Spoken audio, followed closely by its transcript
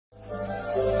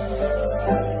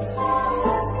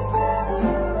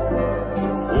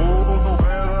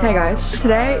Hey guys,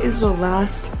 today is the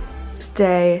last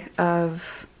day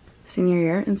of senior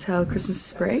year until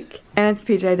Christmas break, and it's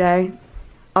PJ day,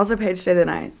 also page day of the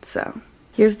night. So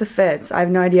here's the fits. I have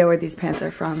no idea where these pants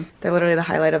are from. They're literally the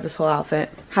highlight of this whole outfit.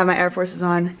 Have my Air Forces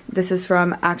on. This is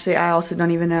from, actually I also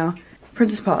don't even know,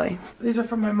 Princess Polly. These are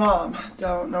from my mom.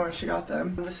 Don't know where she got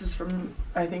them. This is from,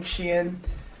 I think, Shein.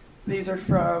 These are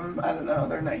from, I don't know,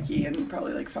 they're Nike and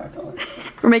probably like $5.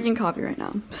 We're making coffee right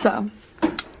now, so.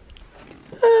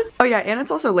 Oh yeah, and it's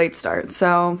also late start,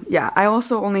 so yeah, I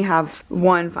also only have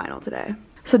one final today.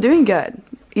 So doing good.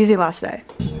 Easy last day.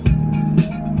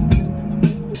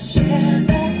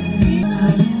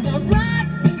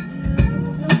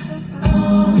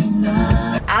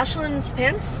 Ashlynn's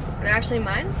pants, they're actually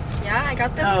mine. Yeah, I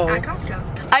got them at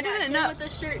Costco. I didn't know. With the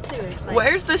shirt too. It's like,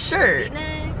 where's the shirt?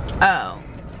 Oh.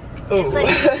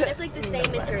 It's like the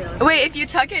same material. Wait, if you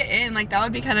tuck it in, like that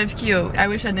would be kind of cute. I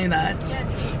wish I knew that. Yeah,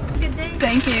 it's good day.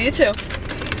 Thank you, you too.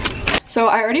 So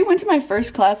I already went to my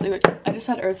first class, like, I just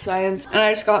had earth science, and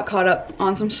I just got caught up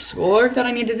on some schoolwork that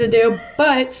I needed to do,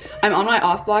 but I'm on my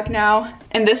off block now,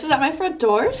 and this was at my front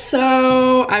door,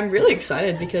 so I'm really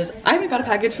excited because I haven't got a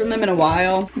package from them in a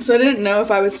while, so I didn't know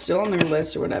if I was still on their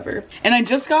list or whatever. And I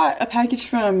just got a package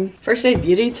from First Aid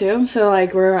Beauty too, so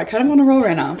like we're kind of on a roll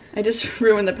right now. I just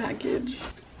ruined the package.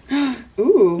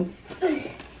 Ooh.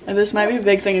 And this might be a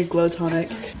big thing of Glow Tonic.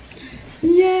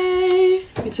 Yay!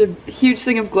 It's a huge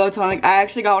thing of Glow Tonic. I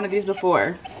actually got one of these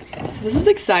before. So this is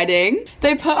exciting.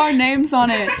 They put our names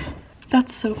on it.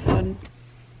 That's so fun.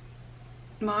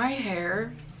 My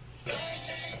hair.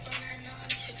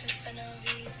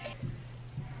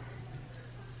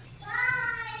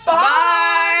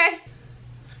 Bye!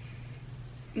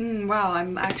 Wow,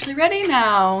 I'm actually ready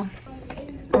now.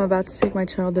 I'm about to take my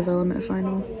child development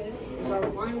final.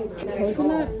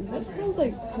 Coconut? This smells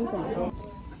like coconut.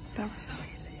 That was so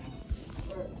easy.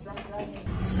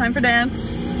 It's time for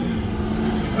dance.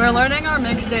 We're learning our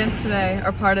mixed dance today,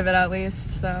 or part of it at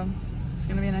least, so it's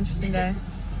gonna be an interesting day.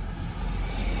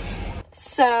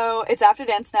 So it's after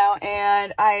dance now,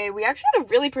 and we actually had a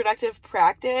really productive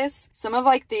practice. Some of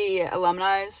like the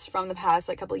alumni from the past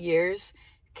like couple years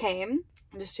came,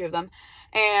 just 2 of them,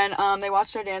 and they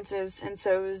watched our dances, and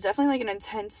so it was definitely like an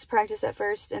intense practice at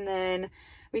first, and then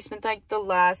we spent like the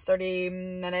last 30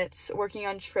 minutes working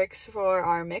on tricks for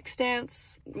our mixed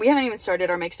dance. We haven't even started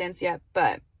our mixed dance yet,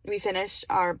 but we finished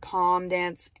our palm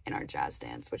dance and our jazz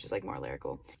dance, which is like more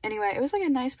lyrical. Anyway, it was like a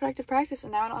nice productive practice,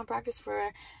 and now I don't have practice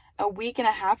for a week and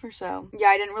a half or so. Yeah,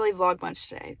 I didn't really vlog much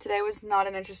today. Today was not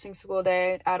an interesting school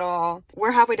day at all.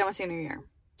 We're halfway done with senior year.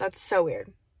 That's so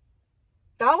weird.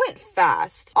 That went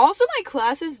fast. Also, my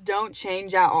classes don't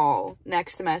change at all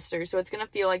next semester, so it's gonna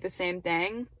feel like the same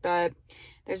thing, but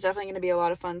there's definitely going to be a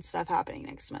lot of fun stuff happening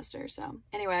next semester. So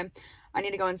anyway, I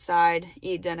need to go inside,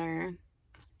 eat dinner.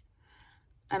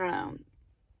 I don't know.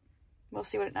 We'll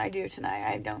see what I do tonight.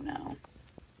 I don't know.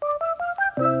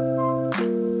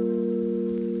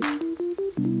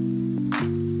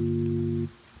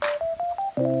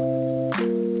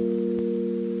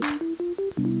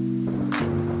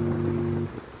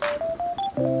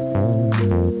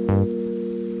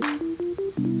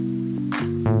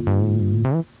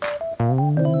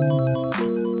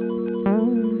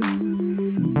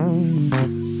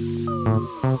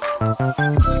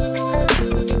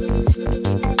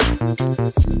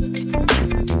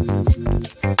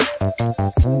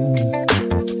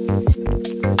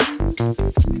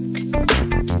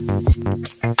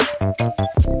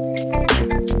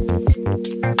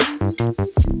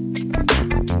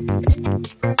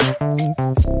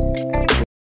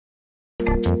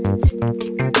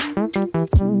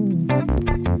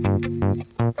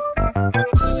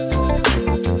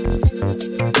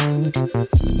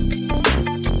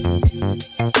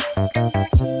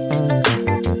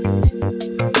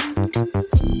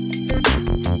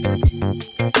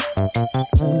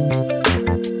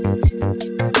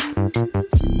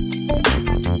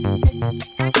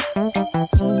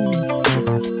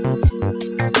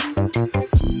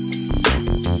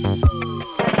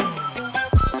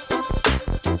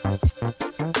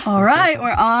 All right,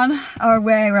 we're on our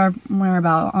way. We're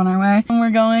about on our way. And we're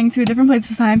going to a different place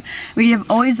this time. We have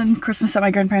always done Christmas at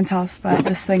my grandparents' house, but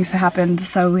just things happened,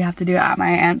 so we have to do it at my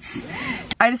aunt's.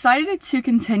 I decided to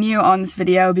continue on this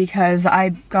video because I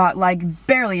got like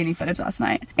barely any footage last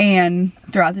night and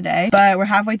throughout the day. But we're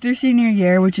halfway through senior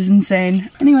year, which is insane.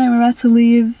 Anyway, we're about to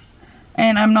leave.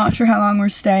 And I'm not sure how long we're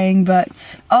staying,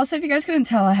 but also if you guys couldn't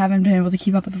tell, I haven't been able to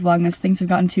keep up with the Vlogmas. Things have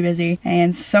gotten too busy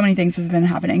and so many things have been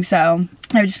happening. So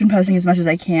I've just been posting as much as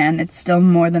I can. It's still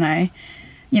more than I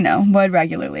you know, would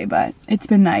regularly, but it's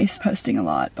been nice posting a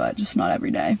lot, but just not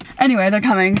every day. Anyway, they're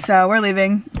coming, so we're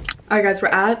leaving. Alright guys, we're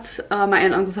at my aunt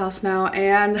and uncle's house now,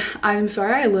 and I'm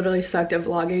sorry I literally sucked at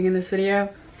vlogging in this video.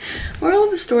 Moral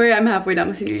of the story, I'm halfway done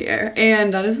with senior year,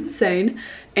 and that is insane.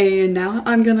 And now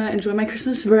I'm gonna enjoy my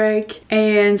Christmas break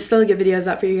and still get videos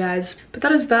up for you guys. But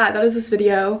that is this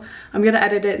video. I'm gonna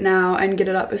edit it now and get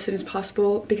it up as soon as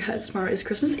possible because tomorrow is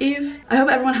Christmas Eve. I hope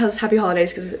everyone has happy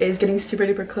holidays because it is getting super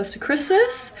duper close to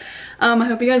Christmas. I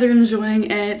hope you guys are enjoying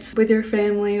it with your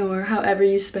family or however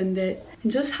you spend it.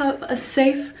 And just have a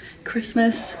safe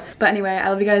Christmas. But anyway, I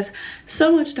love you guys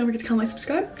so much. Don't forget to comment, like,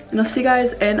 subscribe, and I'll see you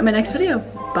guys in my next video.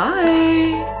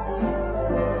 Bye!